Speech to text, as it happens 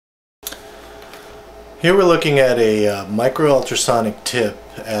Here we're looking at a micro ultrasonic tip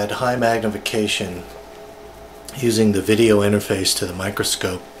at high magnification using the video interface to the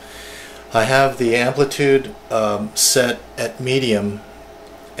microscope. I have the amplitude set at medium,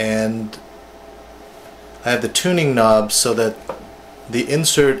 and I have the tuning knob so that the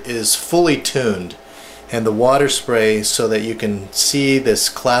insert is fully tuned, and the water spray so that you can see this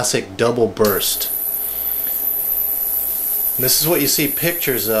classic double burst. And this is what you see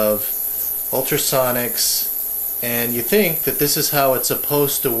pictures of ultrasonics, and you think that this is how it's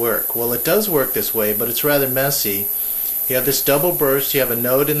supposed to work. Well, it does work this way, but it's rather messy. You have this double burst, you have a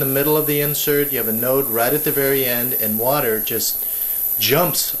node in the middle of the insert, you have a node right at the very end, and water just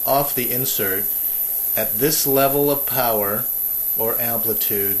jumps off the insert at this level of power or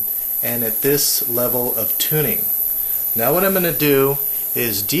amplitude and at this level of tuning. Now what I'm going to do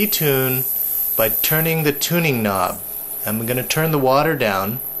is detune by turning the tuning knob. I'm going to turn the water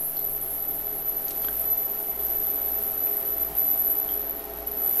down,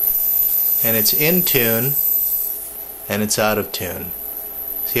 and it's in tune and it's out of tune.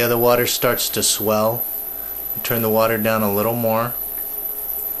 See how the water starts to swell? Turn the water down a little more.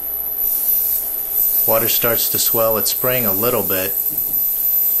 Water starts to swell. It's spraying a little bit,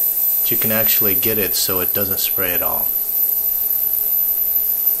 but you can actually get it so it doesn't spray at all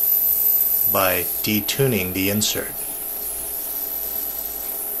by detuning the insert.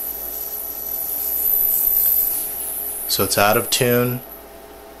 So it's out of tune.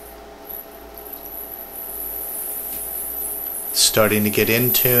 It's starting to get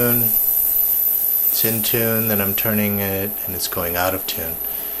in tune. It's in tune, then I'm turning it and it's going out of tune.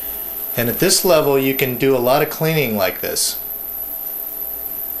 And at this level you can do a lot of cleaning like this.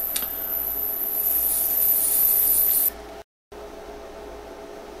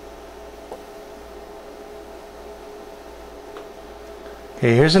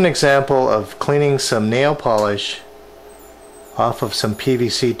 Okay, here's an example of cleaning some nail polish off of some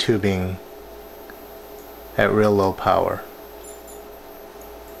PVC tubing at real low power.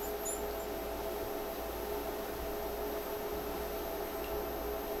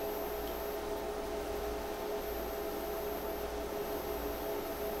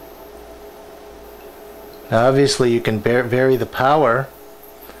 Now obviously you can vary the power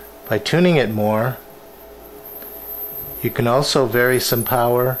by tuning it more. You can also vary some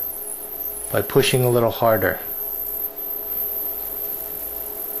power by pushing a little harder.